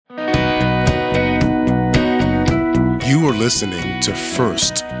You are listening to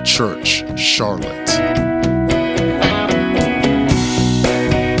First Church Charlotte.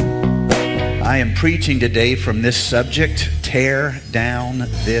 I am preaching today from this subject, Tear Down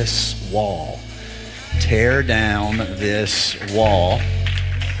This Wall. Tear down this wall.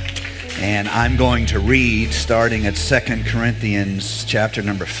 And I'm going to read starting at 2 Corinthians chapter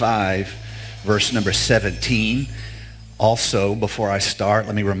number 5, verse number 17. Also, before I start,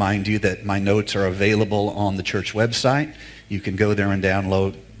 let me remind you that my notes are available on the church website. You can go there and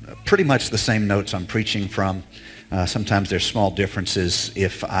download pretty much the same notes I'm preaching from. Sometimes there's small differences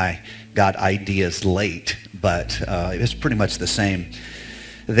if I got ideas late, but it's pretty much the same.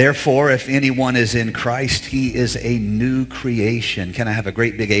 Therefore, if anyone is in Christ, he is a new creation. Can I have a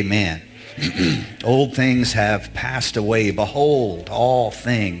great big amen? Old things have passed away. Behold, all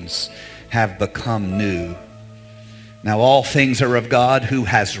things have become new. Now all things are of God, who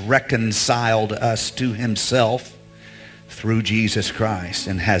has reconciled us to himself through Jesus Christ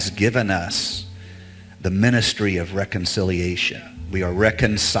and has given us the ministry of reconciliation. We are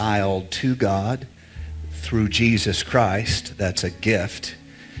reconciled to God through Jesus Christ. That's a gift.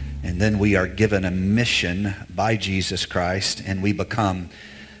 And then we are given a mission by Jesus Christ, and we become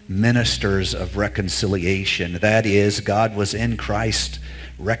ministers of reconciliation. That is, God was in Christ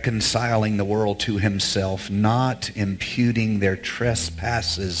reconciling the world to himself, not imputing their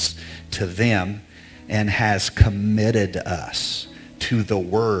trespasses to them, and has committed us to the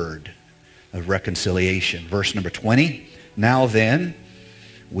word of reconciliation. Verse number 20, now then,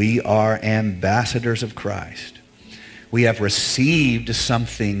 we are ambassadors of Christ. We have received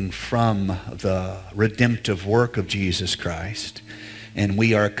something from the redemptive work of Jesus Christ, and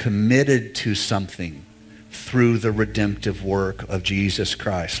we are committed to something through the redemptive work of Jesus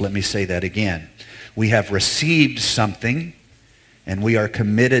Christ. Let me say that again. We have received something, and we are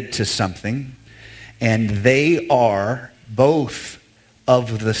committed to something, and they are both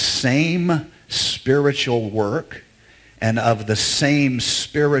of the same spiritual work and of the same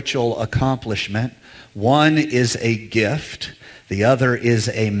spiritual accomplishment. One is a gift, the other is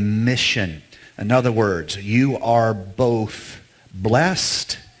a mission. In other words, you are both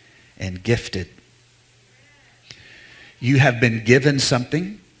blessed and gifted. You have been given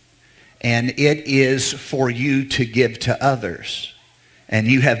something, and it is for you to give to others. And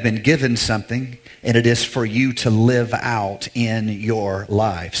you have been given something, and it is for you to live out in your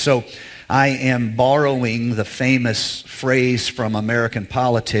life. So I am borrowing the famous phrase from American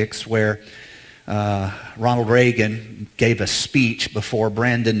politics where Ronald Reagan gave a speech before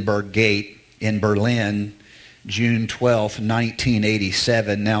Brandenburg Gate in Berlin, June 12th,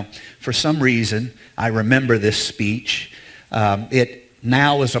 1987. Now, for some reason, I remember this speech. It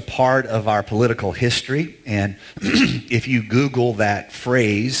now is a part of our political history, and if you Google that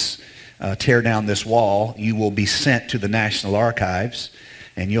phrase, tear down this wall, you will be sent to the National Archives,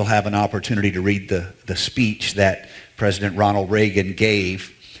 and you'll have an opportunity to read the speech that President Ronald Reagan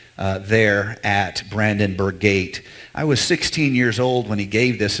gave there at Brandenburg Gate. I was 16 years old when he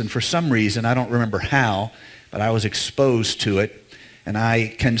gave this, and for some reason, I don't remember how, but I was exposed to it, and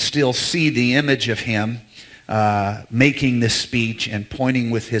I can still see the image of him making this speech and pointing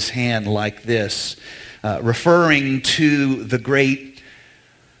with his hand like this, referring to the great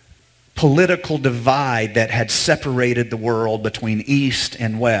political divide that had separated the world between East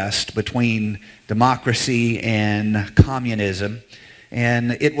and West, between democracy and communism.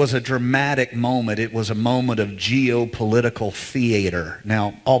 And it was a dramatic moment. It was a moment of geopolitical theater.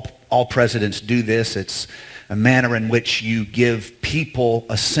 Now, all presidents do this. It's a manner in which you give people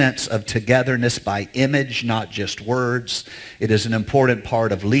a sense of togetherness by image, not just words. It is an important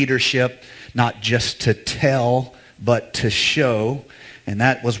part of leadership, not just to tell, but to show. And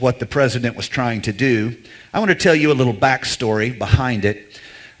that was what the president was trying to do. I want to tell you a little backstory behind it.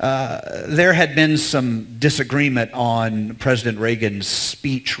 There had been some disagreement on President Reagan's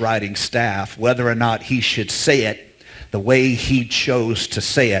speech writing staff, whether or not he should say it the way he chose to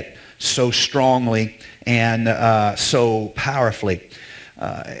say it, so strongly and so powerfully.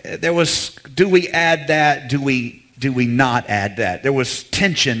 There was, do we add that? Do we not add that? There was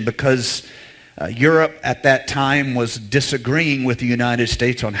tension because Europe at that time was disagreeing with the United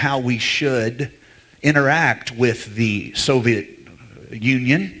States on how we should interact with the Soviet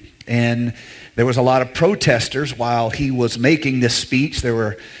Union, and there was a lot of protesters while he was making this speech. There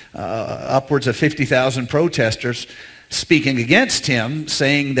were upwards of 50,000 protesters speaking against him,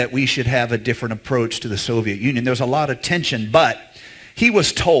 saying that we should have a different approach to the Soviet Union. There was a lot of tension, but he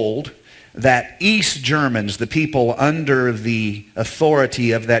was told that East Germans, the people under the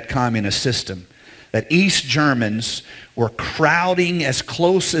authority of that communist system, that East Germans were crowding as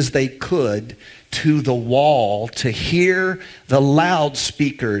close as they could to the wall to hear the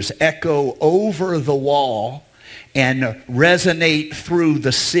loudspeakers echo over the wall and resonate through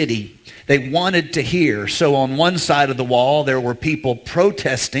the city. They wanted to hear. So on one side of the wall, there were people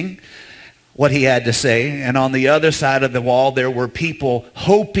protesting what he had to say. And on the other side of the wall, there were people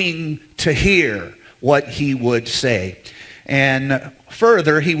hoping to hear what he would say. And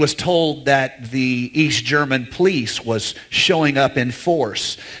further, he was told that the East German police was showing up in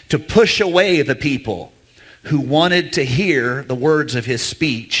force to push away the people who wanted to hear the words of his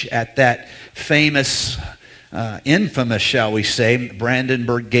speech at that famous, infamous, shall we say,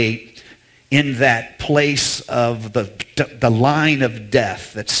 Brandenburg Gate, in that place of the line of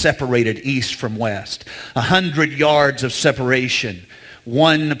death that separated East from West. 100 yards of separation.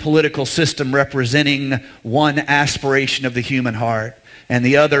 One political system representing one aspiration of the human heart, and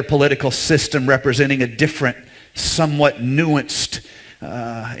the other political system representing a different, somewhat nuanced,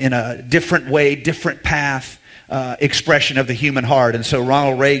 in a different way, different path, expression of the human heart. And so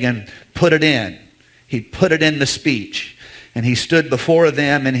Ronald Reagan put it in. He put it in the speech. And he stood before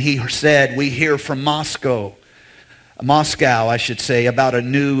them and he said, "We hear from Moscow, I should say, about a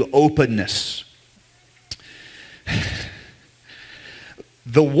new openness."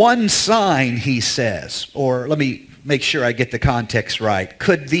 The one sign, he says, or let me make sure I get the context right.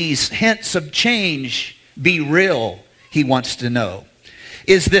 Could these hints of change be real? He wants to know.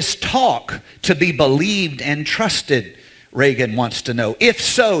 Is this talk to be believed and trusted? Reagan wants to know. If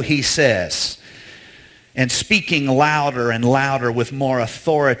so, he says, and speaking louder and louder with more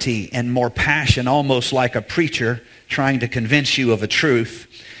authority and more passion, almost like a preacher trying to convince you of a truth,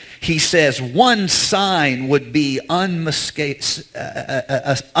 he says one sign would be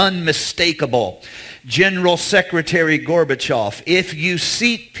unmistakable. General Secretary Gorbachev, if you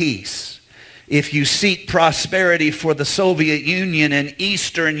seek peace, if you seek prosperity for the Soviet Union and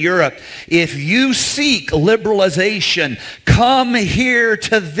Eastern Europe, if you seek liberalization, come here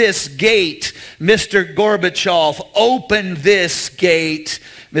to this gate. Mr. Gorbachev, open this gate.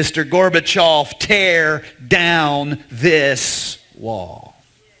 Mr. Gorbachev, tear down this wall.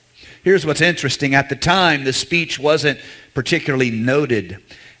 Here's what's interesting. At the time, the speech wasn't particularly noted.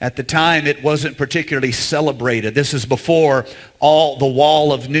 At the time, it wasn't particularly celebrated. This is before all the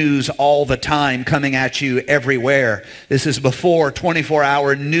wall of news all the time coming at you everywhere. This is before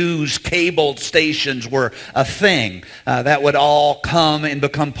 24-hour news cable stations were a thing. That would all come and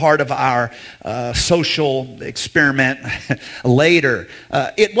become part of our social experiment later.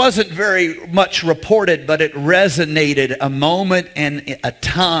 It wasn't very much reported, but it resonated a moment and a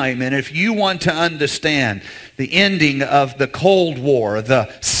time. And if you want to understand the ending of the Cold War,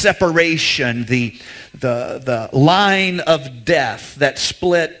 the separation, the line of death that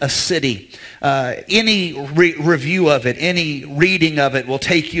split a city. Any review of it, any reading of it will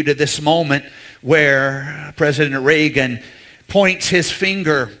take you to this moment where President Reagan points his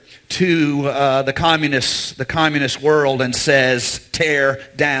finger to the communist world and says, tear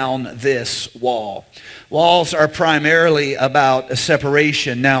down this wall. Walls are primarily about a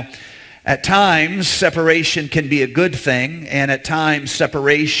separation. Now, at times, separation can be a good thing, and at times,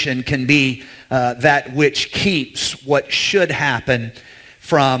 separation can be that which keeps what should happen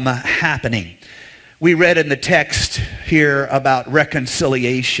from happening. We read in the text here about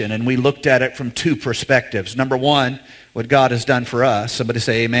reconciliation, and we looked at it from two perspectives. Number one, what God has done for us. Somebody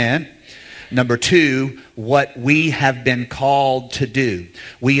say amen. Number two, what we have been called to do.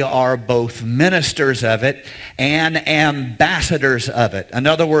 We are both ministers of it and ambassadors of it. In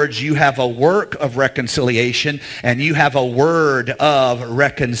other words, you have a work of reconciliation and you have a word of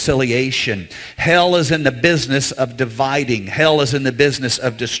reconciliation. Hell is in the business of dividing. Hell is in the business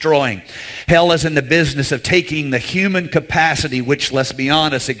of destroying. Hell is in the business of taking the human capacity, which, let's be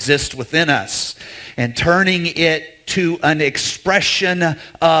honest, exists within us, and turning it to an expression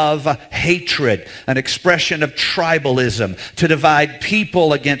of hatred, an expression of tribalism, to divide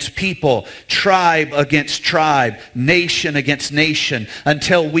people against people, tribe against tribe, nation against nation,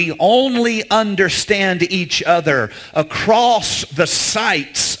 until we only understand each other across the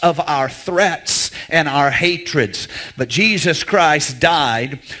sights of our threats and our hatreds. But Jesus Christ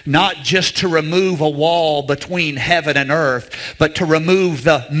died not just to remove a wall between heaven and earth, but to remove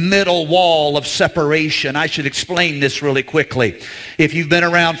the middle wall of separation. I should explain this really quickly. If you've been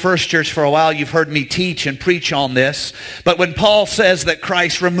around First Church for a while, you've heard me teach and preach on this. But when Paul says that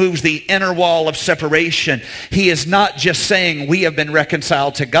Christ removes the inner wall of separation, he is not just saying we have been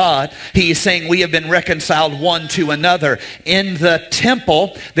reconciled to God. He is saying we have been reconciled one to another. In the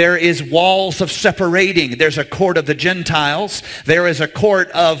temple, there is walls of separating. There's a court of the Gentiles. There is a court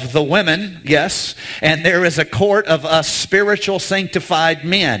of the women, yes. And there is a court of us spiritual sanctified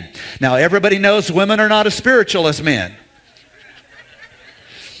men. Now, everybody knows women are not as spiritual as men.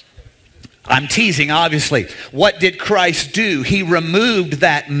 I'm teasing, obviously. What did Christ do? He removed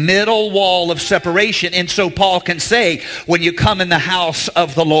that middle wall of separation. And so Paul can say, when you come in the house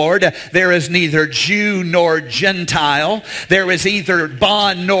of the Lord, there is neither Jew nor Gentile. There is either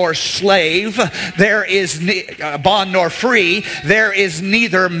bond nor slave. There is bond nor free. There is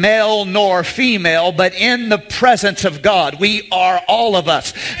neither male nor female. But in the presence of God, we are all of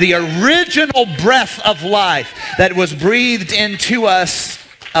us. The original breath of life that was breathed into us,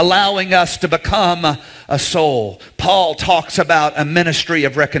 allowing us to become a soul. Paul talks about a ministry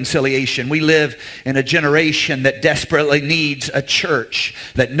of reconciliation. We live in a generation that desperately needs a church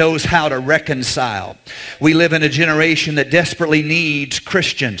that knows how to reconcile. We live in a generation that desperately needs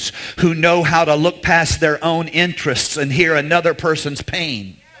Christians who know how to look past their own interests and hear another person's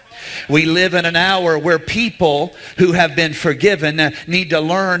pain. We live in an hour where people who have been forgiven need to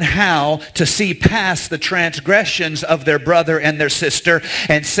learn how to see past the transgressions of their brother and their sister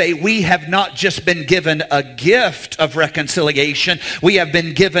and say, we have not just been given a gift of reconciliation, we have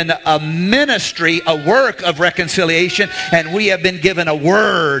been given a ministry, a work of reconciliation, and we have been given a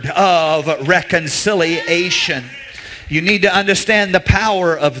word of reconciliation. You need to understand the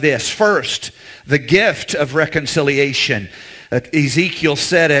power of this. First, the gift of reconciliation. Ezekiel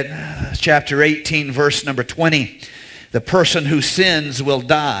said it, chapter 18, verse number 20, the person who sins will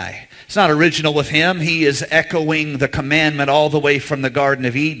die. It's not original with him. He is echoing the commandment all the way from the Garden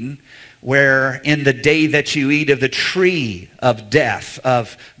of Eden, where in the day that you eat of the tree of death,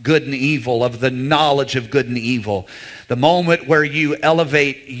 of good and evil, of the knowledge of good and evil, the moment where you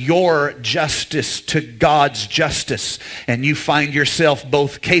elevate your justice to God's justice, and you find yourself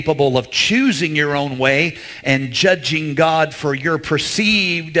both capable of choosing your own way and judging God for your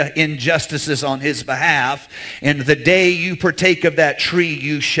perceived injustices on his behalf, and the day you partake of that tree,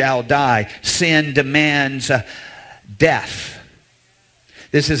 you shall die. Sin demands death.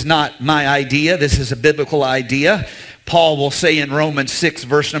 This is not my idea. This is a biblical idea. Paul will say in Romans 6,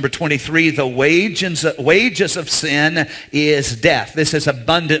 verse number 23, the wages of sin is death. This is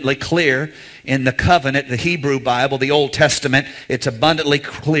abundantly clear in the covenant, the Hebrew Bible, the Old Testament. It's abundantly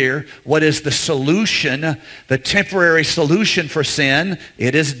clear. What is the solution, the temporary solution for sin?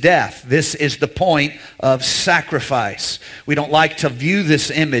 It is death. This is the point of sacrifice. We don't like to view this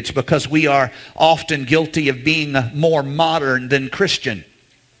image because we are often guilty of being more modern than Christian.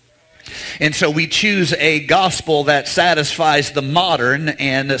 And so we choose a gospel that satisfies the modern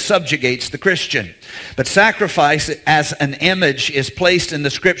and subjugates the Christian. But sacrifice as an image is placed in the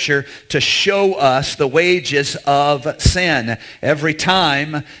scripture to show us the wages of sin. Every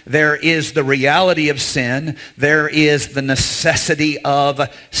time there is the reality of sin, there is the necessity of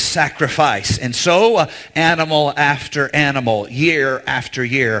sacrifice. And so animal after animal, year after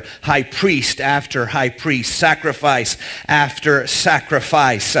year, high priest after high priest, sacrifice after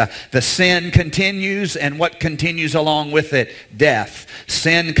sacrifice. The sin continues, and what continues along with it? Death.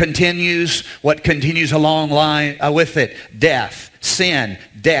 Sin continues. What continues along with it? Death. Sin,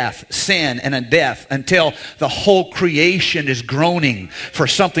 and a death, until the whole creation is groaning for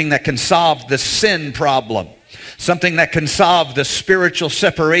something that can solve the sin problem. Something that can solve the spiritual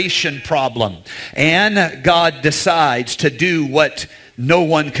separation problem. And God decides to do what no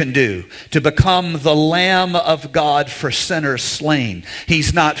one can do, to become the Lamb of God for sinners slain.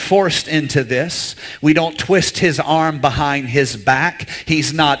 He's not forced into this. We don't twist his arm behind his back.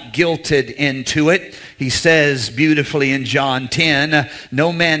 He's not guilted into it. He says beautifully in John 10,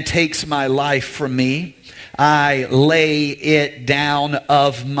 no man takes my life from me. I lay it down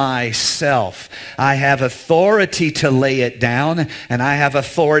of myself. I have authority to lay it down, and I have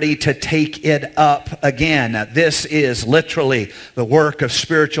authority to take it up again. This is literally the work of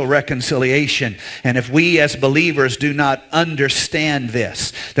spiritual reconciliation. And if we as believers do not understand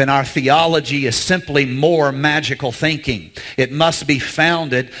this, then our theology is simply more magical thinking. It must be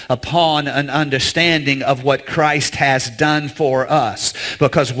founded upon an understanding of what Christ has done for us.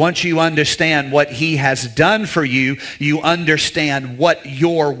 Because once you understand what he has done for you, you understand what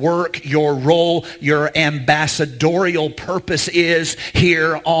your work, your role, your ambassadorial purpose is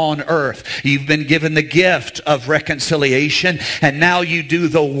here on earth. You've been given the gift of reconciliation, and now you do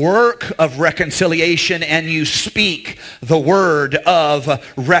the work of reconciliation and you speak the word of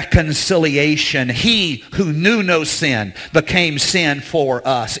reconciliation. He who knew no sin became sin for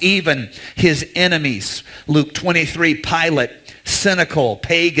us, even his enemies. Luke 23, Pilate, cynical,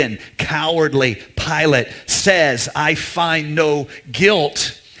 pagan, cowardly Pilate says, I find no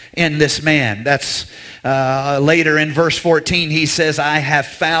guilt in this man. That's later in verse 14, he says, I have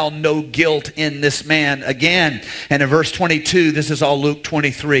found no guilt in this man again. And in verse 22, this is all Luke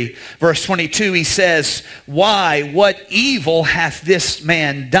 23. Verse 22, he says, why? What evil hath this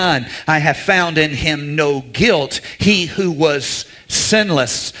man done? I have found in him no guilt. He who was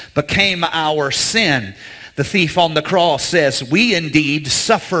sinless became our sin. The thief on the cross says, we indeed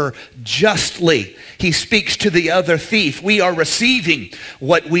suffer justly. He speaks to the other thief. We are receiving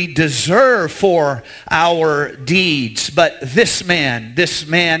what we deserve for our deeds. But this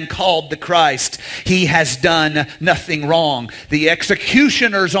man called the Christ, he has done nothing wrong. The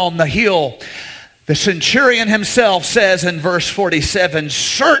executioners on the hill, the centurion himself says in verse 47,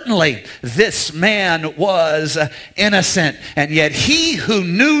 certainly this man was innocent, and yet he who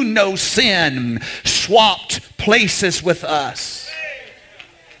knew no sin swapped places with us.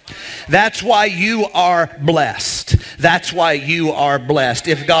 That's why you are blessed. That's why you are blessed.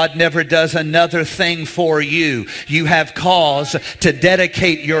 If God never does another thing for you, you have cause to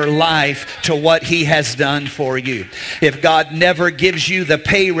dedicate your life to what he has done for you. If God never gives you the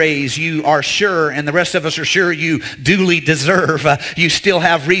pay raise you are sure, and the rest of us are sure you duly deserve, you still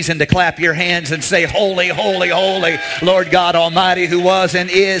have reason to clap your hands and say, holy, holy, holy, Lord God Almighty, who was and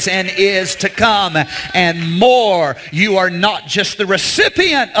is to come, and more. You are not just the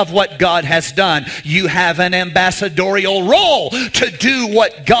recipient of what God has done. You have an ambassadorial role to do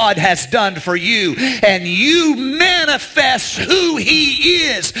what God has done for you. And you manifest who he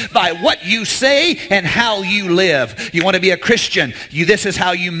is by what you say and how you live. You want to be a Christian, this is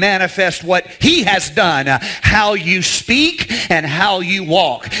how you manifest what he has done. How you speak and how you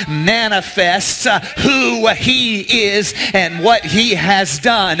walk manifests who he is and what he has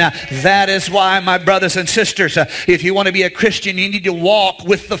done. That is why, my brothers and sisters, if you want to be a Christian, you need to walk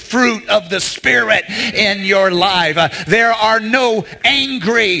with the fruit of the Spirit in your life. There are no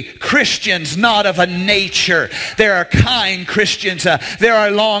angry Christians, not of a nature. There are kind Christians. There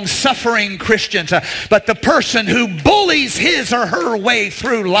are long-suffering Christians. But the person who bullies his or her way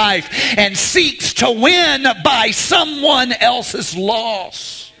through life and seeks to win by someone else's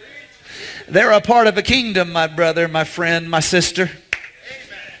loss, they're a part of a kingdom, my brother, my friend, my sister.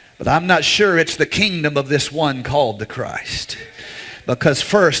 But I'm not sure it's the kingdom of this one called the Christ. Because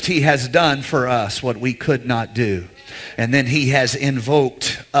first he has done for us what we could not do. And then he has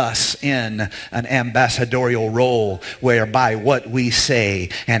invoked us in an ambassadorial role whereby what we say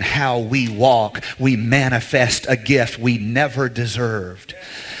and how we walk, we manifest a gift we never deserved.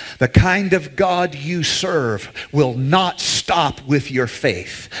 The kind of God you serve will not stop with your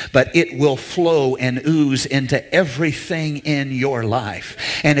faith, but it will flow and ooze into everything in your life.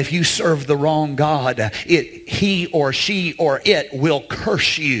 And if you serve the wrong God, he or she or it will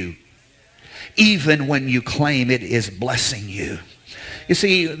curse you, even when you claim it is blessing you. You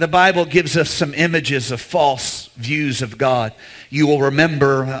see, the Bible gives us some images of false views of God. You will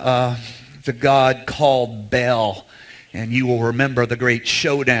remember the God called Baal. And you will remember the great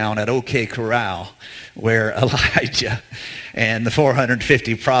showdown at OK Corral where Elijah and the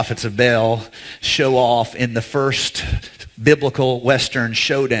 450 prophets of Baal show off in the first biblical Western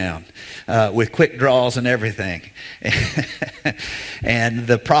showdown with quick draws and everything. And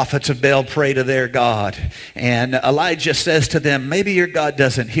the prophets of Baal pray to their God. And Elijah says to them, maybe your God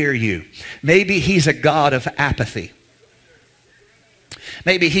doesn't hear you. Maybe he's a God of apathy.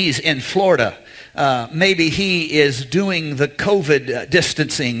 Maybe he's in Florida. Maybe he is doing the COVID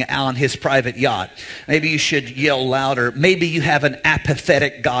distancing on his private yacht. Maybe you should yell louder. Maybe you have an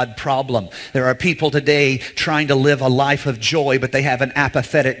apathetic God problem. There are people today trying to live a life of joy, but they have an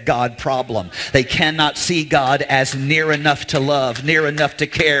apathetic God problem. They cannot see God as near enough to love, near enough to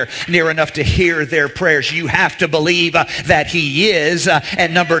care, near enough to hear their prayers. You have to believe that he is.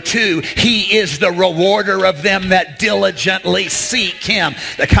 And number two, he is the rewarder of them that diligently seek him.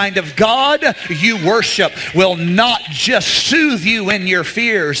 The kind of God you worship will not just soothe you in your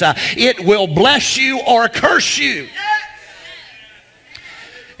fears. It will bless you or curse you.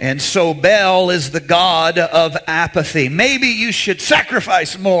 And so Baal is the god of apathy. Maybe you should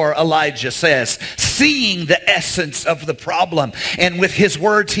sacrifice more, Elijah says. seeing the essence of the problem. And with his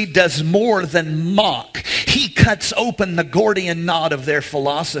words, he does more than mock. He cuts open the Gordian knot of their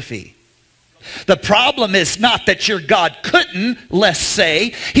philosophy. The problem is not that your God couldn't, let's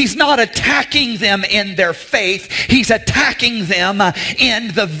say. He's not attacking them in their faith. He's attacking them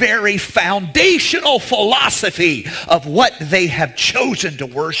in the very foundational philosophy of what they have chosen to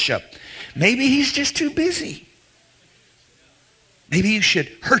worship. Maybe he's just too busy. Maybe you should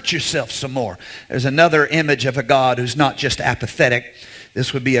hurt yourself some more. There's another image of a God who's not just apathetic.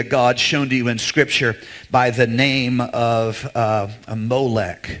 This would be a God shown to you in Scripture by the name of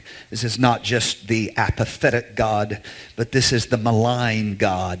Molech. This is not just the apathetic God, but this is the malign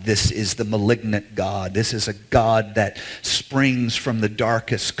God. This is the malignant God. This is a God that springs from the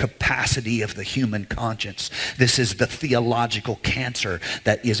darkest capacity of the human conscience. This is the theological cancer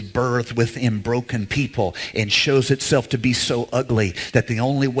that is birthed within broken people and shows itself to be so ugly that the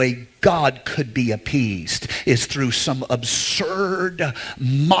only way God could be appeased is through some absurd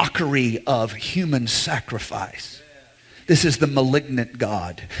mockery of human sacrifice. This is the malignant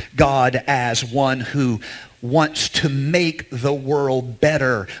God. God as one who wants to make the world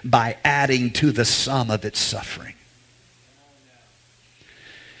better by adding to the sum of its suffering.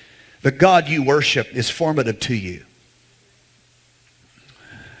 The God you worship is formative to you.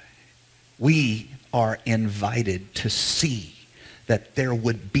 We are invited to see that there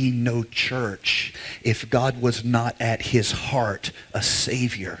would be no church if God was not at his heart a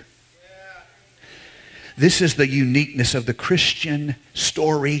Savior. This is the uniqueness of the Christian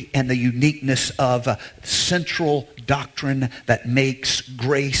story and the uniqueness of central doctrine that makes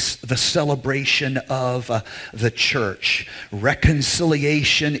grace the celebration of the church.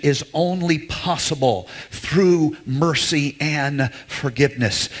 Reconciliation is only possible through mercy and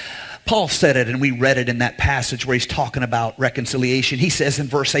forgiveness. Paul said it, and we read it in that passage where he's talking about reconciliation. He says in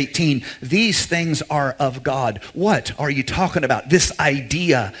verse 18, these things are of God. What are you talking about? This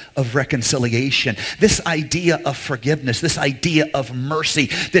idea of reconciliation, this idea of forgiveness, this idea of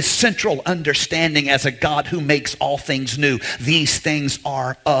mercy, this central understanding as a God who makes all things new. These things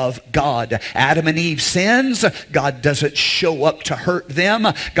are of God. Adam and Eve sins. God doesn't show up to hurt them.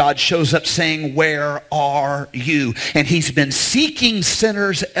 God shows up saying, where are you? And he's been seeking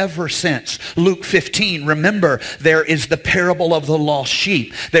sinners ever since. Luke 15, remember, there is the parable of the lost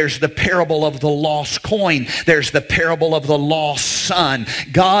sheep. There's the parable of the lost coin. There's the parable of the lost son.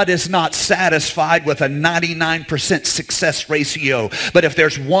 God is not satisfied with a 99% success ratio. But if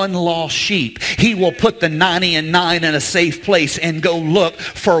there's one lost sheep, he will put the 99 in a safe place and go look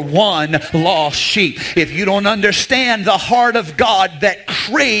for one lost sheep. If you don't understand the heart of God that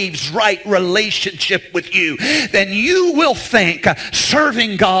craves right relationship with you, then you will think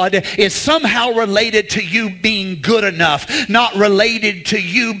serving God is somehow related to you being good enough, not related to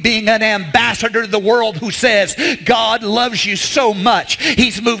you being an ambassador to the world who says God loves you so much.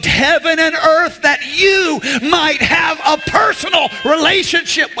 He's moved heaven and earth that you might have a personal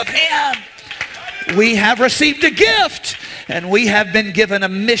relationship with him. We have received a gift, and we have been given a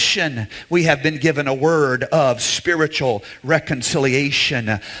mission. We have been given a word of spiritual reconciliation.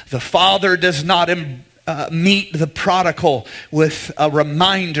 The Father does not meet the prodigal with a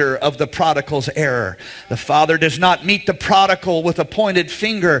reminder of the prodigal's error. The Father does not meet the prodigal with a pointed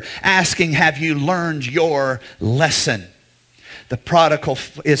finger asking, have you learned your lesson? The prodigal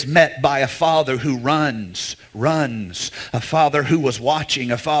is met by a father who runs, a father who was watching,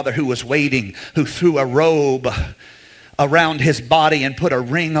 a father who was waiting, who threw a robe around his body and put a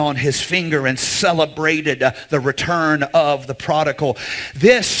ring on his finger and celebrated the return of the prodigal.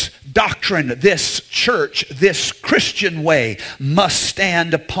 This doctrine, this church, this Christian way must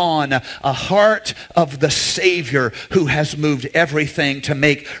stand upon a heart of the Savior who has moved everything to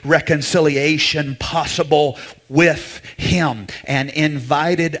make reconciliation possible with him and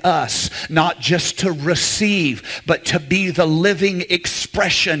invited us not just to receive, but to be the living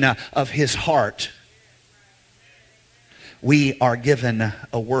expression of his heart. We are given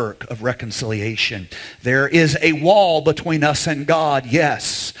a work of reconciliation. There is a wall between us and God,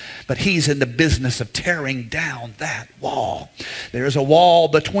 yes, but he's in the business of tearing down that wall. There is a wall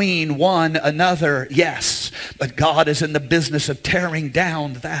between one another, yes, but God is in the business of tearing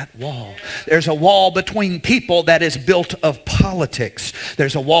down that wall. There's a wall between people that is built of politics.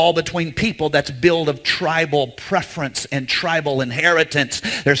 There's a wall between people that's built of tribal preference and tribal inheritance.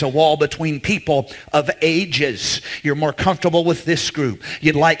 There's a wall between people of ages. You're more comfortable with this group.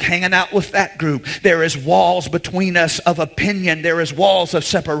 You'd like hanging out with that group. There is walls between us of opinion. There is walls of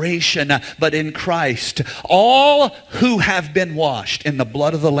separation. But in Christ, all who have been washed in the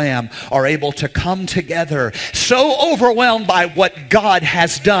blood of the Lamb are able to come together together, so overwhelmed by what God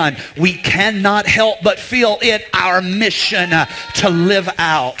has done, we cannot help but feel it our mission to live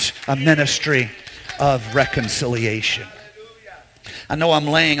out a ministry of reconciliation. I know I'm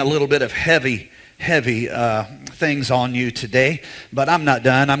laying a little bit of heavy things on you today, but I'm not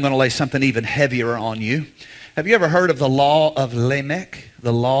done. I'm going to lay something even heavier on you. Have you ever heard of the law of Lamech?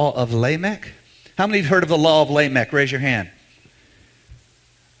 The law of Lamech? How many have heard of the law of Lamech? Raise your hand.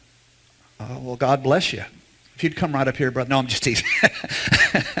 Oh, well, God bless you. If you'd come right up here, brother. No, I'm just teasing.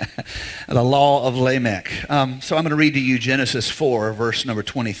 The law of Lamech. So I'm going to read to you Genesis 4, verse number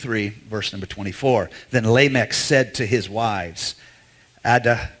 23, verse number 24. Then Lamech said to his wives,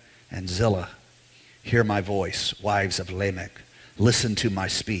 Adah and Zillah, hear my voice, wives of Lamech. Listen to my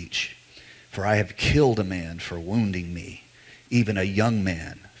speech. For I have killed a man for wounding me, even a young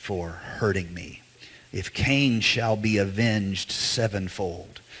man for hurting me. If Cain shall be avenged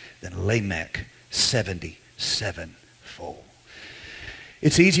sevenfold, then Lamech 77-fold.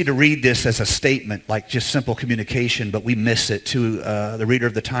 It's easy to read this as a statement, like just simple communication, but we miss it. To the reader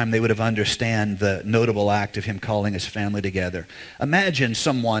of the time, they would have understand the notable act of him calling his family together. Imagine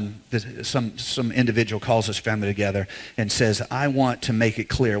some individual calls his family together and says, I want to make it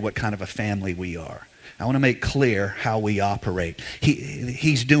clear what kind of a family we are. I want to make clear how we operate.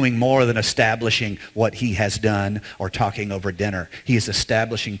 He's doing more than establishing what he has done or talking over dinner. He is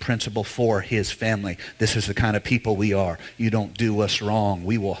establishing principle for his family. This is the kind of people we are. You don't do us wrong.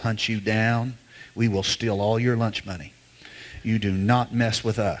 We will hunt you down. We will steal all your lunch money. You do not mess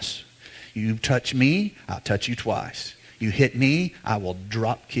with us. You touch me, I'll touch you twice. You hit me, I will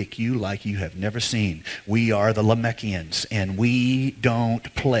drop kick you like you have never seen. We are the Lamechians, and we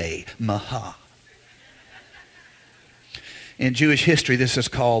don't play Maha. In Jewish history, this is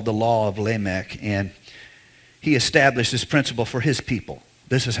called the law of Lamech, and he established this principle for his people.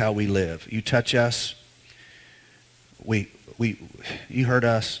 This is how we live. You touch us, you hurt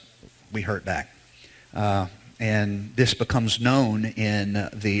us, we hurt back. And this becomes known in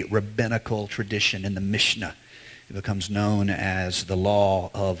the rabbinical tradition, in the Mishnah. It becomes known as the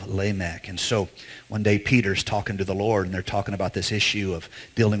law of Lamech. And so one day Peter's talking to the Lord, and they're talking about this issue of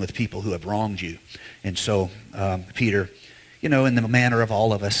dealing with people who have wronged you. And so Peter, in the manner of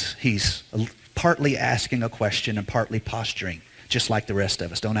all of us, he's partly asking a question and partly posturing, just like the rest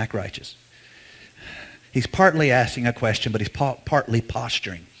of us. Don't act righteous. He's partly asking a question, but he's partly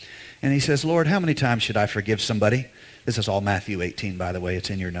posturing. And he says, Lord, how many times should I forgive somebody? This is all Matthew 18, by the way. It's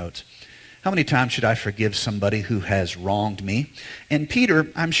in your notes. How many times should I forgive somebody who has wronged me? And Peter,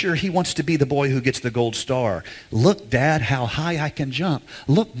 I'm sure he wants to be the boy who gets the gold star. Look, Dad, how high I can jump.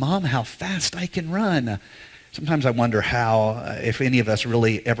 Look, Mom, how fast I can run. Sometimes I wonder if any of us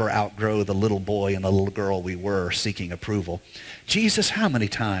really ever outgrow the little boy and the little girl we were seeking approval. Jesus, how many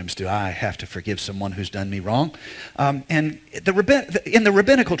times do I have to forgive someone who's done me wrong? And in the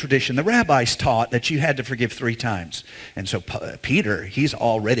rabbinical tradition, the rabbis taught that you had to forgive 3 times. And so Peter, he's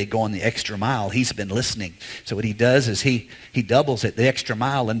already going the extra mile. He's been listening. So what he does is he doubles it, the extra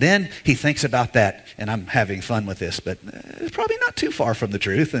mile, and then he thinks about that. And I'm having fun with this, but it's probably not too far from the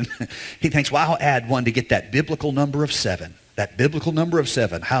truth. And he thinks, well, I'll add 1 to get that biblical number of 7. That biblical number of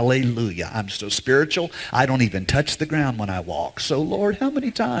 7. Hallelujah. I'm so spiritual, I don't even touch the ground when I walk. So, Lord, how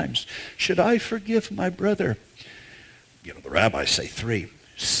many times should I forgive my brother? The rabbis say 3.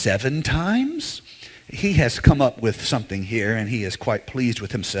 7 times? He has come up with something here, and he is quite pleased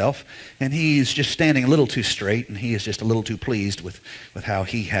with himself. And he's just standing a little too straight, and he is just a little too pleased with how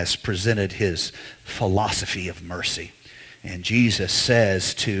he has presented his philosophy of mercy. And Jesus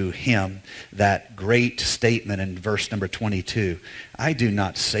says to him that great statement in verse number 22, I do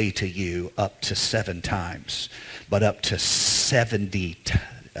not say to you up to 7 times, but up to 70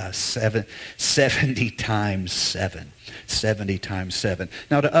 times 7. 70 times 7.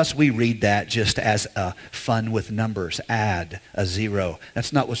 Now to us, we read that just as a fun with numbers. Add a 0.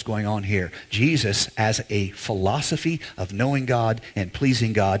 That's not what's going on here. Jesus, as a philosophy of knowing God and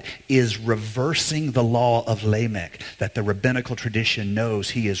pleasing God, is reversing the law of Lamech that the rabbinical tradition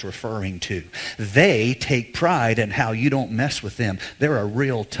knows he is referring to. They take pride in how you don't mess with them. They're a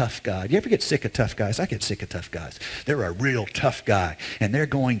real tough guy. You ever get sick of tough guys? I get sick of tough guys. They're a real tough guy, and they're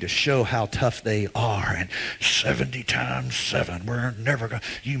going to show how tough they are. And 70 times 7. We're never going.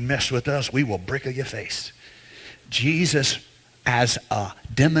 You mess with us, we will brick of your face. Jesus as a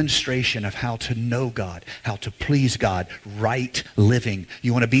demonstration of how to know God, how to please God, right living.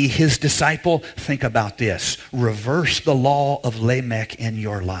 You want to be his disciple? Think about this. Reverse the law of Lamech in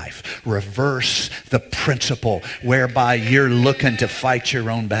your life. Reverse the principle whereby you're looking to fight your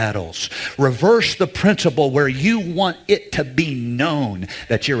own battles. Reverse the principle where you want it to be known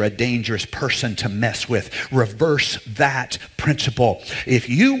that you're a dangerous person to mess with. Reverse that principle. If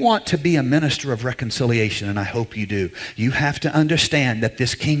you want to be a minister of reconciliation, and I hope you do, you have to understand that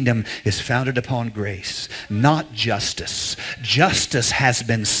this kingdom is founded upon grace, not justice. Justice has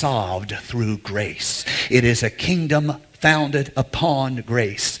been solved through grace. It is a kingdom founded upon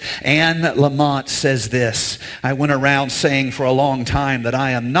grace. Anne Lamott says this: I went around saying for a long time that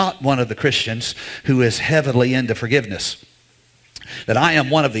I am not one of the Christians who is heavily into forgiveness, that I am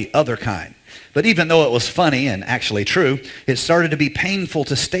one of the other kind. But even though it was funny and actually true, it started to be painful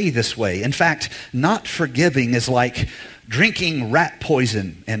to stay this way. In fact, not forgiving is like drinking rat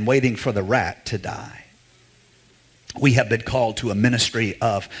poison and waiting for the rat to die. We have been called to a ministry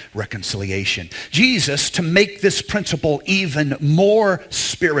of reconciliation. Jesus, to make this principle even more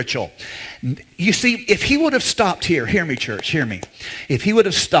spiritual. You see, if he would have stopped here, hear me, church, hear me. If he would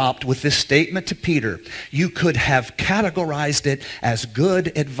have stopped with this statement to Peter, you could have categorized it as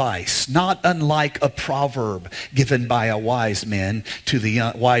good advice, not unlike a proverb given by a wise man to the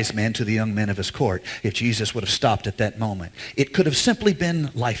young men of his court. If Jesus would have stopped at that moment, it could have simply been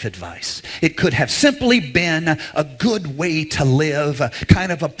life advice. It could have simply been a good way to live,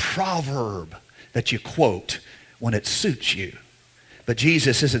 kind of a proverb that you quote when it suits you. But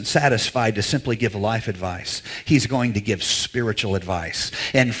Jesus isn't satisfied to simply give life advice. He's going to give spiritual advice.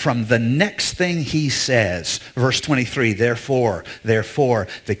 And from the next thing he says, verse 23, therefore,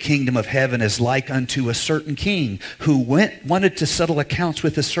 the kingdom of heaven is like unto a certain king who wanted to settle accounts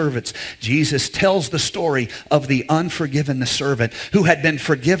with his servants. Jesus tells the story of the unforgiven servant who had been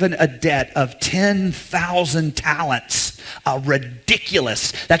forgiven a debt of 10,000 talents.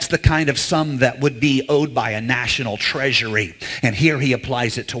 Ridiculous. That's the kind of sum that would be owed by a national treasury. And here he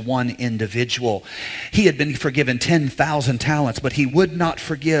applies it to one individual. He had been forgiven 10,000 talents, but he would not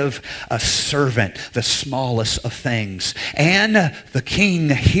forgive a servant, the smallest of things. And the king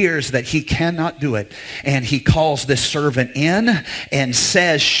hears that he cannot do it, and he calls this servant in and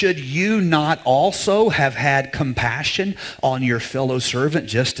says, should you not also have had compassion on your fellow servant,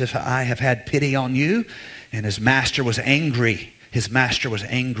 just as I have had pity on you? And his master was angry. His master was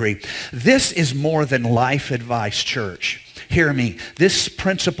angry. This is more than life advice, church. Hear me. This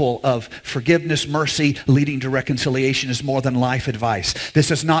principle of forgiveness, mercy, leading to reconciliation is more than life advice.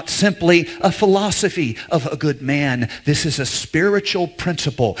 This is not simply a philosophy of a good man. This is a spiritual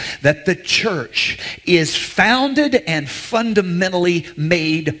principle that the church is founded and fundamentally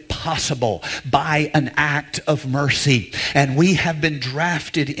made possible by an act of mercy. And we have been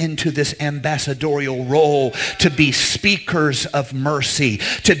drafted into this ambassadorial role to be speakers of mercy,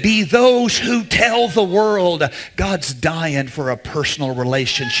 to be those who tell the world God's dying for a personal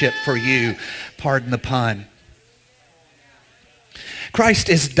relationship for you. Pardon the pun. Christ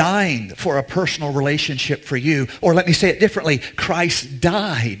is dying for a personal relationship for you. Or let me say it differently. Christ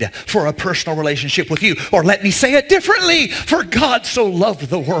died for a personal relationship with you. Or let me say it differently. For God so loved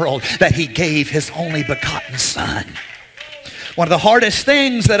the world that he gave his only begotten Son. One of the hardest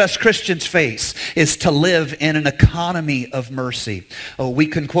things that us Christians face is to live in an economy of mercy. Oh, we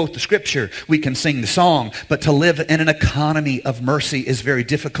can quote the scripture, we can sing the song, but to live in an economy of mercy is very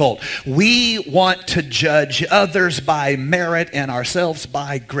difficult. We want to judge others by merit and ourselves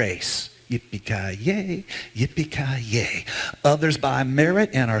by grace. Yippee-ki-yay, yippee-ki-yay. Others by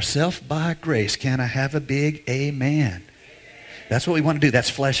merit and ourselves by grace. Can I have a big amen? That's what we want to do. That's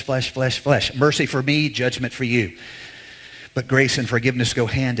flesh, flesh, flesh, flesh. Mercy for me, judgment for you. But grace and forgiveness go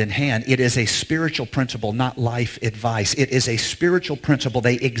hand in hand. It is a spiritual principle, not life advice. It is a spiritual principle.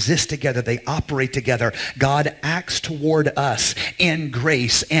 They exist together. They operate together. God acts toward us in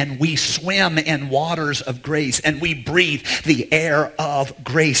grace, and we swim in waters of grace, and we breathe the air of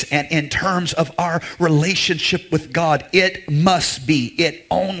grace. And in terms of our relationship with God, it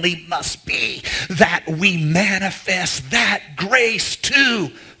only must be that we manifest that grace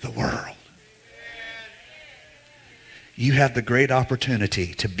to the world. You have the great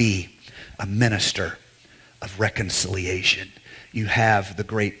opportunity to be a minister of reconciliation. You have the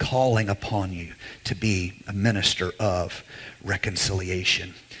great calling upon you to be a minister of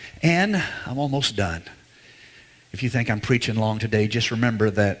reconciliation. And I'm almost done. If you think I'm preaching long today, just remember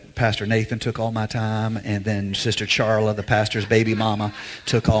that Pastor Nathan took all my time, and then Sister Charla, the pastor's baby mama,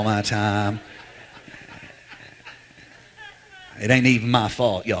 took all my time. It ain't even my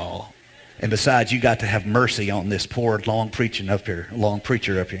fault, y'all. And besides, you got to have mercy on this poor long preacher up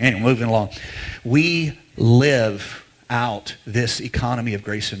here. Anyway, moving along. We live out this economy of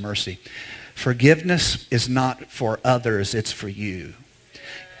grace and mercy. Forgiveness is not for others, it's for you.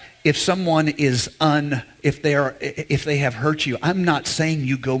 If someone is if they have hurt you, I'm not saying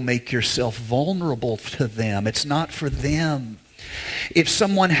you go make yourself vulnerable to them. It's not for them. If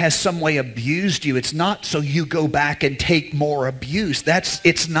someone has some way abused you, it's not so you go back and take more abuse.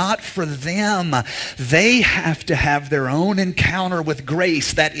 It's not for them. They have to have their own encounter with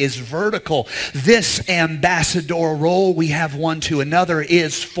grace that is vertical. This ambassador role we have one to another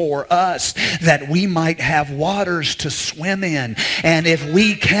is for us, that we might have waters to swim in. And if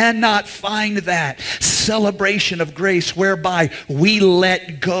we cannot find that celebration of grace whereby we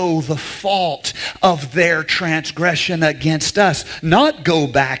let go the fault of their transgression against us, not go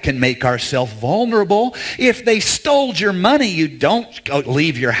back and make ourselves vulnerable. If they stole your money, you don't go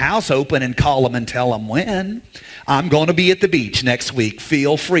leave your house open and call them and tell them when. I'm going to be at the beach next week.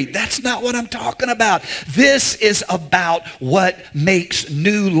 Feel free. That's not what I'm talking about. This is about what makes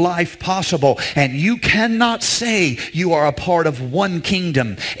new life possible. And you cannot say you are a part of one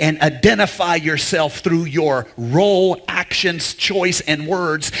kingdom and identify yourself through your role, actions, choice, and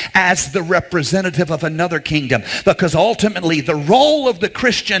words as the representative of another kingdom. Because ultimately, the role of the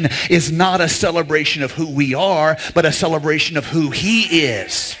Christian is not a celebration of who we are, but a celebration of who he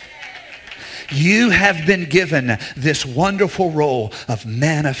is. You have been given this wonderful role of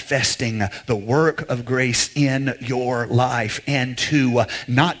manifesting the work of grace in your life, and to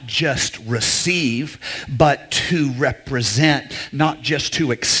not just receive, but to represent, not just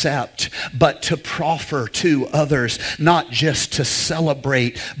to accept, but to proffer to others, not just to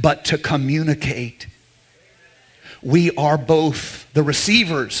celebrate, but to communicate. We are both the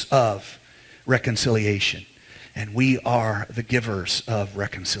receivers of reconciliation, and we are the givers of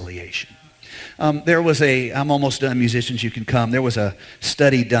reconciliation. I'm almost done, musicians, you can come. There was a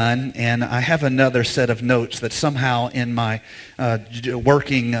study done, and I have another set of notes that somehow in my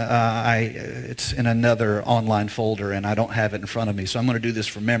working, it's in another online folder, and I don't have it in front of me, so I'm going to do this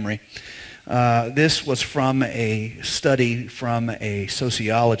from memory. This was from a study from a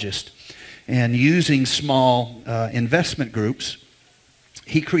sociologist, and using small investment groups,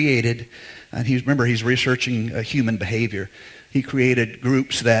 he created, and he's researching human behavior. He created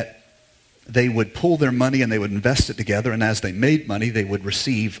groups that they would pull their money and they would invest it together, and as they made money, they would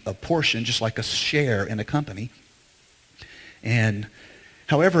receive a portion, just like a share in a company. And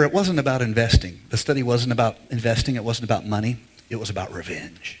however, it wasn't about investing. The study wasn't about investing. It wasn't about money. It was about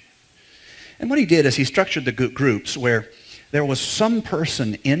revenge. And what he did is he structured the groups where there was some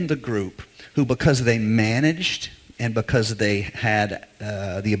person in the group who, because they managed and because they had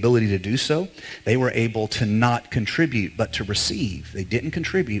the ability to do so, they were able to not contribute, but to receive. They didn't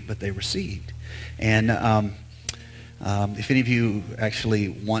contribute, but they received. And if any of you actually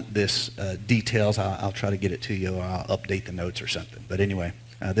want this details, I'll try to get it to you, or I'll update the notes or something. But anyway,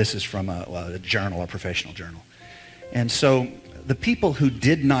 this is from a journal, a professional journal. And so the people who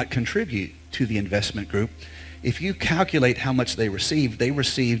did not contribute to the investment group, if you calculate how much they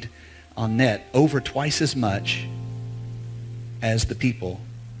received on net over twice as much as the people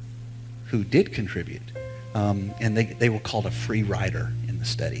who did contribute. And they were called a free rider in the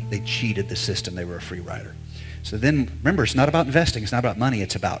study. They cheated the system. They were a free rider. So then, remember, it's not about investing. It's not about money.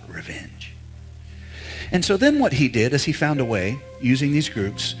 It's about revenge. And so then what he did is he found a way, using these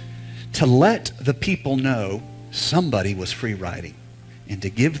groups, to let the people know somebody was free riding, and to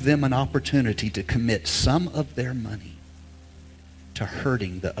give them an opportunity to commit some of their money to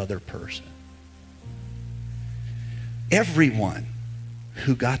hurting the other person. Everyone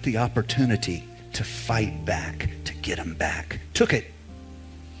who got the opportunity to fight back, to get them back, took it.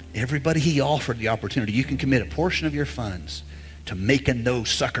 Everybody he offered the opportunity. You can commit a portion of your funds to making those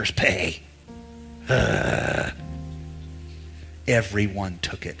suckers pay. Everyone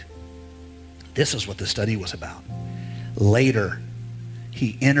took it. This is what the study was about. Later,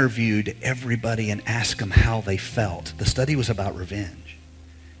 he interviewed everybody and asked them how they felt. The study was about revenge.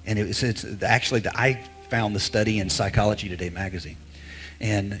 And I found the study in Psychology Today magazine.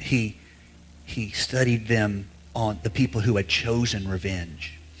 And he studied them on the people who had chosen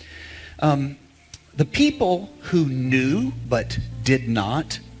revenge. The people who knew but did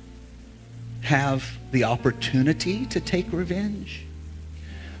not have the opportunity to take revenge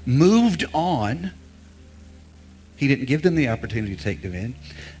moved on. He didn't give them the opportunity to take revenge.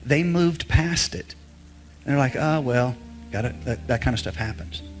 They moved past it. And they're like, that kind of stuff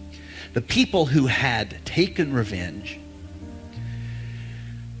happens. The people who had taken revenge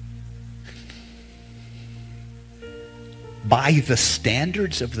by the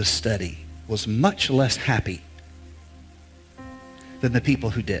standards of the study was much less happy than the people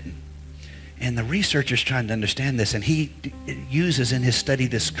who didn't. And the researcher's trying to understand this, and he uses in his study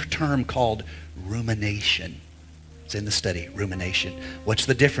this term called rumination. It's in the study, rumination. What's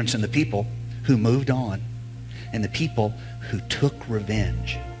the difference in the people who moved on and the people who took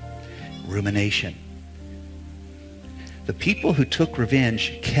revenge? Rumination. The people who took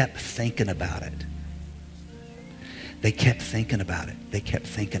revenge kept thinking about it. They kept thinking about it. They kept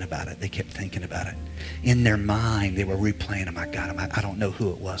thinking about it. They kept thinking about it. In their mind, they were replaying them. I got him. I don't know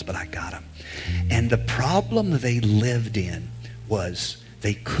who it was, but I got him. And the problem they lived in was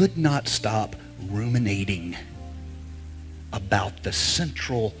they could not stop ruminating about the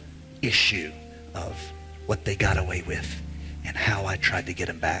central issue of what they got away with and how I tried to get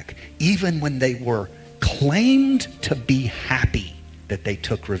them back. Even when they were claimed to be happy that they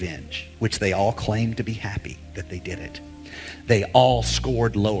took revenge, which they all claimed to be happy that they did it, they all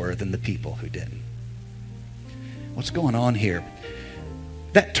scored lower than the people who didn't. What's going on here?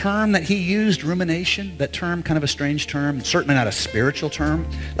 That term that he used, rumination, that term, kind of a strange term, certainly not a spiritual term.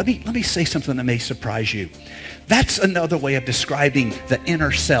 Let me say something that may surprise you. That's another way of describing the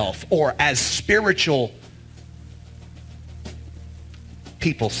inner self, or as spiritual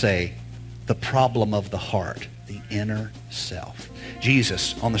people say, the problem of the heart, the inner self.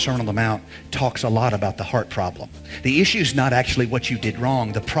 Jesus, on the Sermon on the Mount, talks a lot about the heart problem. The issue is not actually what you did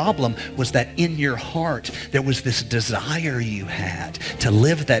wrong. The problem was that in your heart, there was this desire you had to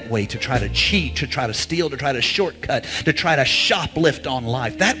live that way, to try to cheat, to try to steal, to try to shortcut, to try to shoplift on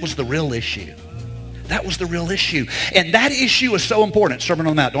life. That was the real issue. That was the real issue. And that issue is so important. Sermon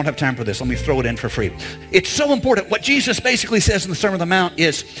on the Mount, don't have time for this. Let me throw it in for free. It's so important. What Jesus basically says in the Sermon on the Mount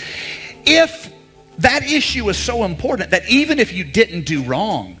is, if that issue is so important that even if you didn't do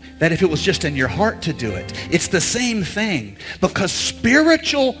wrong, that if it was just in your heart to do it, it's the same thing. Because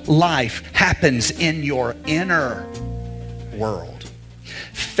spiritual life happens in your inner world.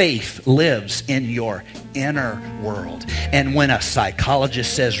 Faith lives in your inner world. And when a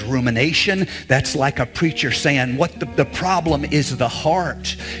psychologist says rumination, that's like a preacher saying what the problem is the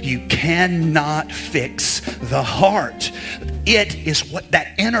heart. You cannot fix the heart. It is what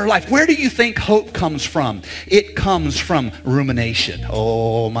that inner life. Where do you think hope comes from? It comes from rumination.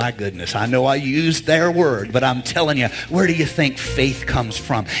 Oh my goodness. I know I used their word, but I'm telling you, where do you think faith comes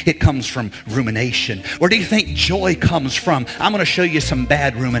from? It comes from rumination. Where do you think joy comes from? I'm going to show you some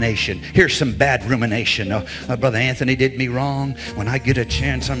bad rumination. Here's some bad rumination. Oh, Brother Anthony did me wrong. When I get a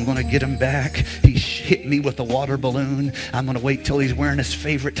chance, I'm going to get him back. He hit me with a water balloon. I'm going to wait till he's wearing his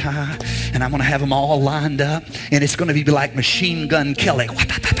favorite tie, and I'm going to have them all lined up, and it's going to be like Machine Gun Kelly.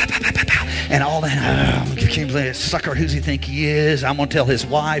 And all that, sucker, who's he think he is? I'm going to tell his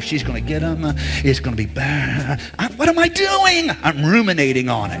wife, she's going to get him. It's going to be bad. What am I doing? I'm ruminating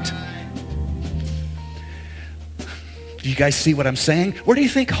on it. Do you guys see what I'm saying? Where do you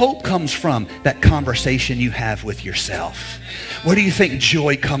think hope comes from? That conversation you have with yourself. Where do you think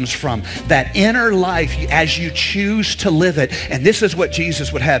joy comes from? That inner life as you choose to live it. And this is what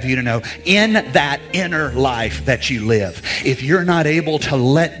Jesus would have you to know. In that inner life that you live, if you're not able to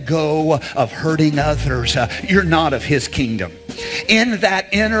let go of hurting others, you're not of his kingdom. In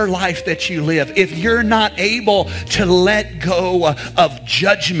that inner life that you live, if you're not able to let go of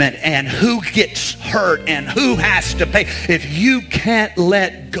judgment and who gets hurt and who has to pay, if you can't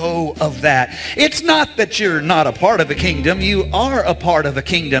let go of that, it's not that you're not a part of the kingdom. You are a part of the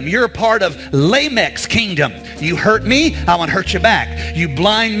kingdom. You're a part of Lamech's kingdom. You hurt me, I'm going to hurt you back. You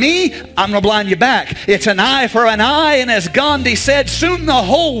blind me, I'm going to blind you back. It's an eye for an eye, and as Gandhi said, soon the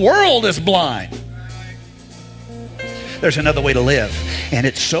whole world is blind. There's another way to live, and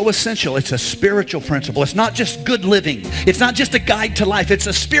it's so essential. It's a spiritual principle. It's not just good living. It's not just a guide to life. It's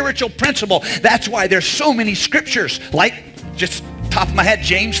a spiritual principle. That's why there's so many scriptures, like just top of my head,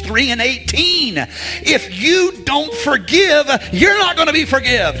 James 3:18. If you don't forgive, you're not going to be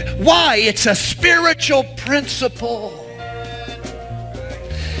forgiven. Why? It's a spiritual principle.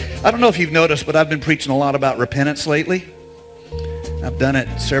 I don't know if you've noticed, but I've been preaching a lot about repentance lately. I've done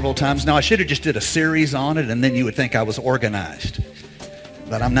it several times. Now, I should have just did a series on it, and then you would think I was organized.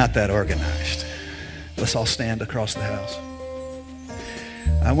 But I'm not that organized. Let's all stand across the house.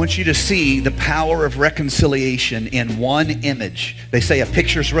 I want you to see the power of reconciliation in one image. They say a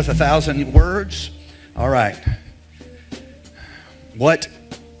picture's worth 1,000 words. All right. What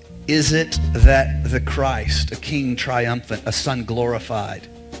is it that the Christ, a king triumphant, a son glorified,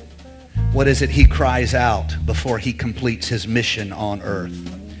 what is it he cries out before he completes his mission on earth?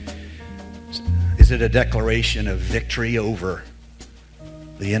 Is it a declaration of victory over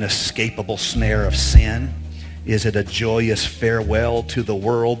the inescapable snare of sin? Is it a joyous farewell to the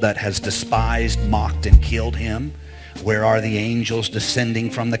world that has despised, mocked, and killed him? Where are the angels descending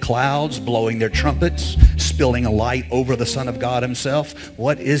from the clouds, blowing their trumpets, spilling a light over the Son of God himself?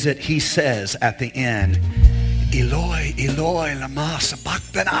 What is it he says at the end? Eloi, Eloi, lama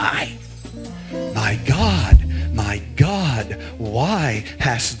sabachthani. My God, why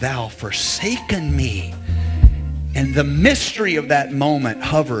hast thou forsaken me? And the mystery of that moment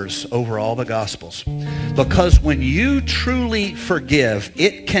hovers over all the Gospels. Because when you truly forgive,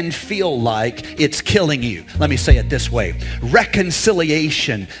 it can feel like it's killing you. Let me say it this way.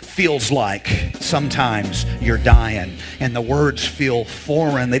 Reconciliation feels like sometimes you're dying. And the words feel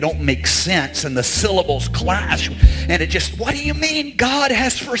foreign. They don't make sense. And the syllables clash. And it just, what do you mean? God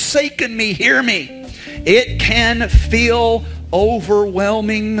has forsaken me. Hear me. It can feel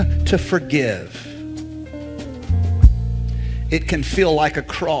overwhelming to forgive. It can feel like a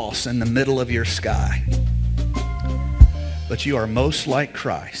cross in the middle of your sky. But you are most like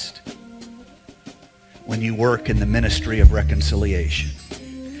Christ when you work in the ministry of reconciliation.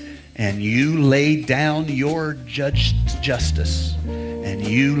 And you lay down your justice and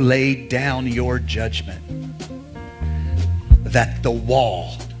you lay down your judgment that the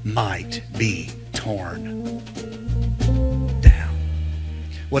wall might be torn down.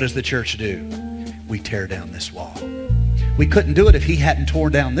 What does the church do? We tear down this wall. We couldn't do it if he hadn't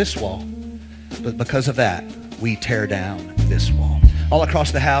torn down this wall. But because of that, we tear down this wall. All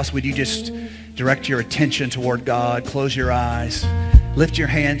across the house, would you just direct your attention toward God? Close your eyes. Lift your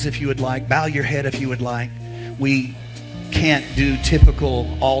hands if you would like. Bow your head if you would like. We can't do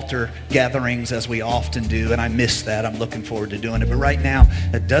typical altar gatherings as we often do, and I miss that. I'm looking forward to doing it. But right now,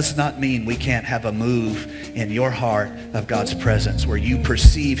 that does not mean we can't have a move in your heart of God's presence where you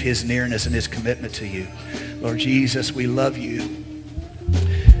perceive his nearness and his commitment to you. Lord Jesus, we love you.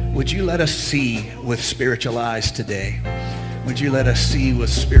 Would you let us see with spiritual eyes today? Would you let us see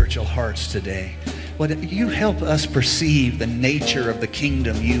with spiritual hearts today? Would you help us perceive the nature of the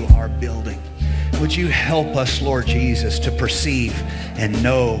kingdom you are building? Would you help us, Lord Jesus, to perceive and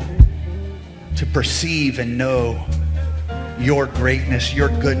know your greatness, your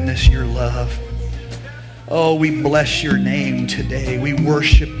goodness, your love. Oh, we bless your name today. We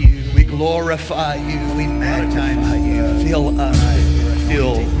worship you. We glorify you. We magnify you. Fill us.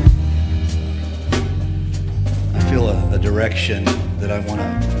 I feel a direction that I want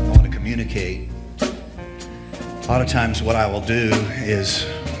to communicate. A lot of times what I will do is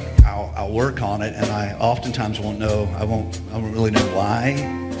I'll work on it, and I oftentimes I won't really know why.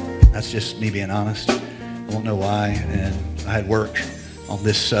 That's just me being honest. I won't know why. And I had worked on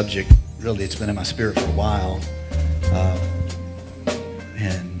this subject. Really, it's been in my spirit for a while.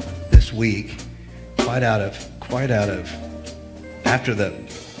 And this week, quite out of, after the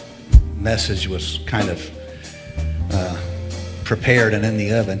message was kind of prepared and in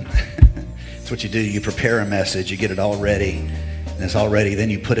the oven. That's what you do. You prepare a message, you get it all ready, and it's all ready. Then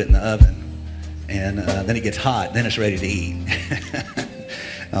you put it in the oven, and then it gets hot. Then it's ready to eat.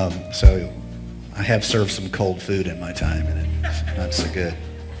 So I have served some cold food in my time, and it's not so good.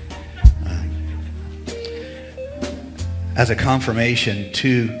 As a confirmation,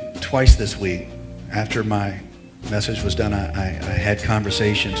 twice this week, after my message was done, I had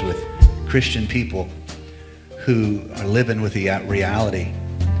conversations with Christian people who are living with the reality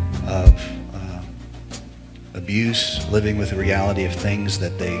of abuse, living with the reality of things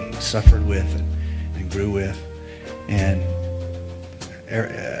that they suffered with and grew with. And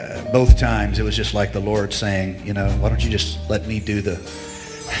both times it was just like the Lord saying, why don't you just let me do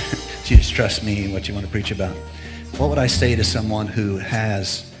you just trust me in what you want to preach about? What would I say to someone who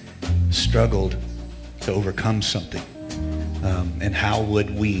has struggled to overcome something? And how would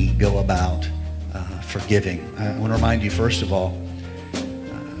we go about forgiving? I want to remind you, first of all,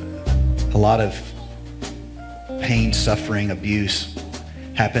 a lot of pain, suffering, abuse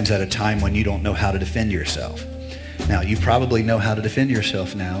happens at a time when you don't know how to defend yourself. Now, you probably know how to defend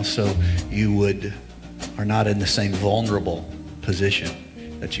yourself now, so you are not in the same vulnerable position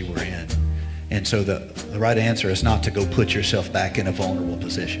that you were in. And so the right answer is not to go put yourself back in a vulnerable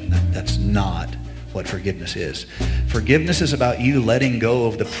position. That's not what forgiveness is. Forgiveness is about you letting go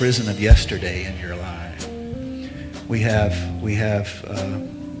of the prison of yesterday in your life. We have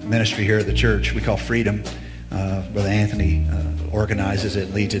ministry here at the church we call Freedom. Brother Anthony organizes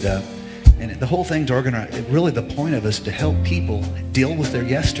it, leads it up. And the whole thing's organized. Really, the point of it is to help people deal with their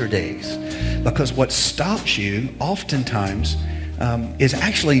yesterdays. Because what stops you, oftentimes, is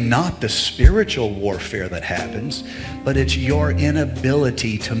actually not the spiritual warfare that happens, but it's your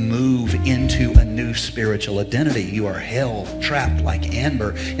inability to move into a new spiritual identity. You are held, trapped like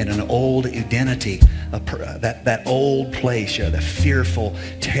Amber in an old identity, that old place, the fearful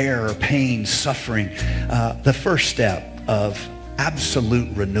terror, pain, suffering. The first step of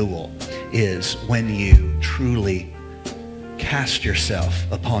absolute renewal is when you truly cast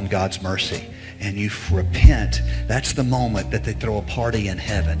yourself upon God's mercy and you repent. That's the moment that they throw a party in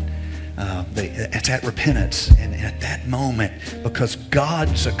heaven. It's at repentance. And at that moment, because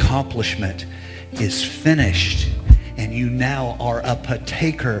God's accomplishment is finished and you now are a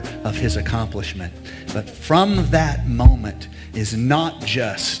partaker of his accomplishment. But from that moment is not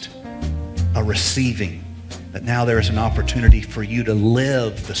just a receiving, but now there is an opportunity for you to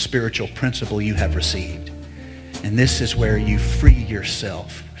live the spiritual principle you have received. And this is where you free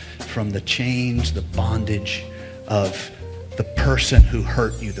yourself from the chains, the bondage of the person who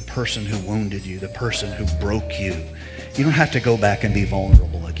hurt you, the person who wounded you, the person who broke you. You don't have to go back and be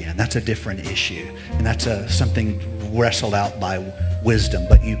vulnerable again. That's a different issue. And that's something wrestled out by wisdom.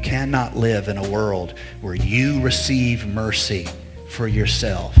 But you cannot live in a world where you receive mercy for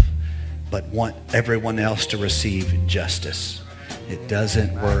yourself, but want everyone else to receive justice. It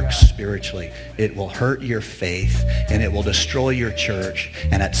doesn't work spiritually. It will hurt your faith and it will destroy your church.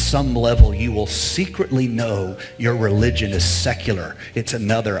 And at some level, you will secretly know your religion is secular. It's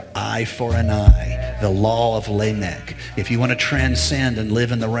another eye for an eye, the law of Lamech. If you want to transcend and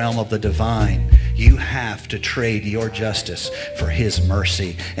live in the realm of the divine, you have to trade your justice for his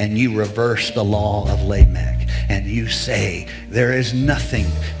mercy. And you reverse the law of Lamech. And you say, there is nothing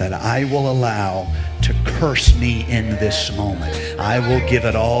that I will allow to curse me in this moment. I will give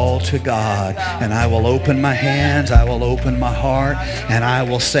it all to God, and I will open my hands, I will open my heart, and I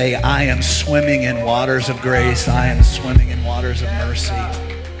will say, I am swimming in waters of grace. I am swimming in waters of mercy.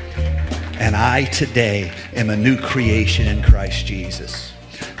 And I today am a new creation in Christ Jesus.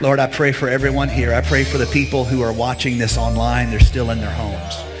 Lord, I pray for everyone here. I pray for the people who are watching this online. They're still in their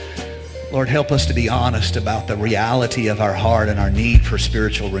homes. Lord, help us to be honest about the reality of our heart and our need for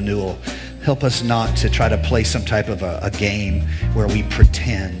spiritual renewal. Help us not to try to play some type of a game where we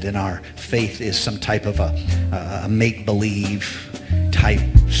pretend and our faith is some type of a make-believe type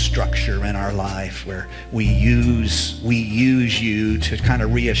structure in our life where we use you to kind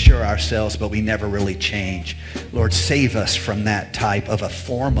of reassure ourselves, but we never really change. Lord, save us from that type of a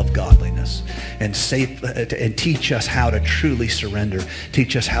form of godliness and teach us how to truly surrender.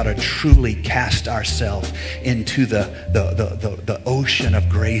 Teach us how to truly cast ourselves into the ocean of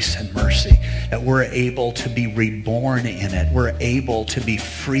grace and mercy, that we're able to be reborn in it. We're able to be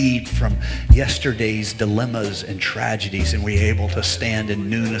freed from yesterday's dilemmas and tragedies, and we're able to stand in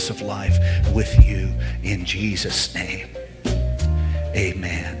newness of life with you in Jesus' name.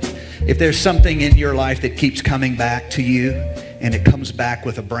 Amen. If there's something in your life that keeps coming back to you, and it comes back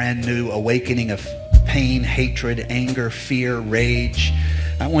with a brand new awakening of pain, hatred, anger, fear, rage,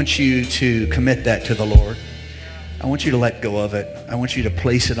 I want you to commit that to the Lord. I want you to let go of it. I want you to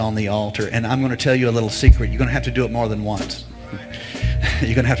place it on the altar. And I'm going to tell you a little secret. You're going to have to do it more than once.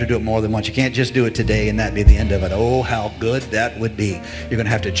 You're going to have to do it more than once. You can't just do it today and that be the end of it. Oh, how good that would be. You're going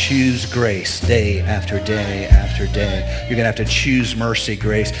to have to choose grace day after day after day. You're going to have to choose mercy,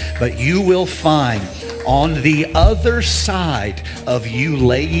 grace. But you will find on the other side of you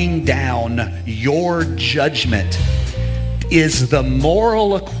laying down your judgment is the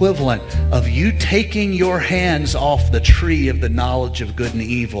moral equivalent of you taking your hands off the tree of the knowledge of good and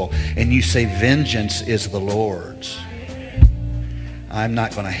evil, and you say, vengeance is the Lord's. I'm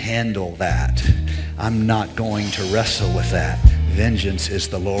not going to handle that. I'm not going to wrestle with that. Vengeance is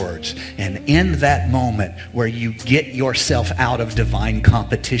the Lord's. And in that moment where you get yourself out of divine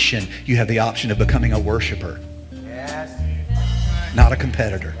competition, you have the option of becoming a worshiper. Yes. Not a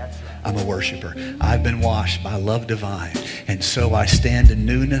competitor. I'm a worshiper. I've been washed by love divine. And so I stand in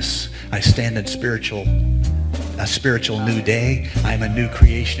newness. I stand in a spiritual new day. I am a new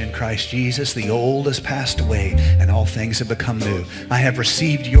creation in Christ Jesus. The old has passed away and all things have become new. I have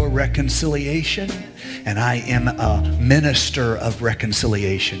received your reconciliation, and I am a minister of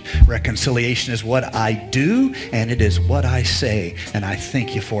reconciliation. Reconciliation is what I do, and it is what I say. And I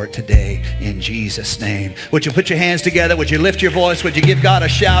thank you for it today in Jesus' name. Would you put your hands together? Would you lift your voice? Would you give God a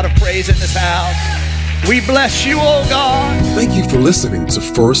shout of praise in this house? We bless you, oh God. Thank you for listening to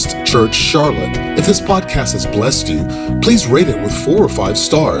First Church Charlotte. If this podcast has blessed you, please rate it with 4 or 5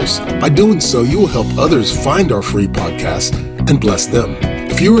 stars. By doing so, you will help others find our free podcast and bless them.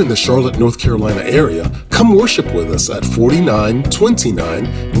 If If you're in the Charlotte, North Carolina area, come worship with us at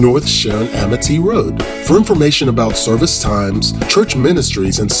 4929 North Sharon Amity Road. For information about service times, church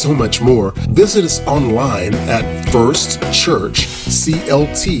ministries, and so much more, visit us online at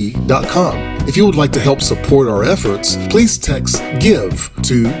firstchurchclt.com. If you would like to help support our efforts, please text GIVE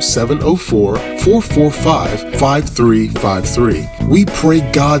to 704-445-5353. We pray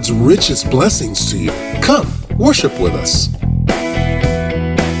God's richest blessings to you. Come, worship with us.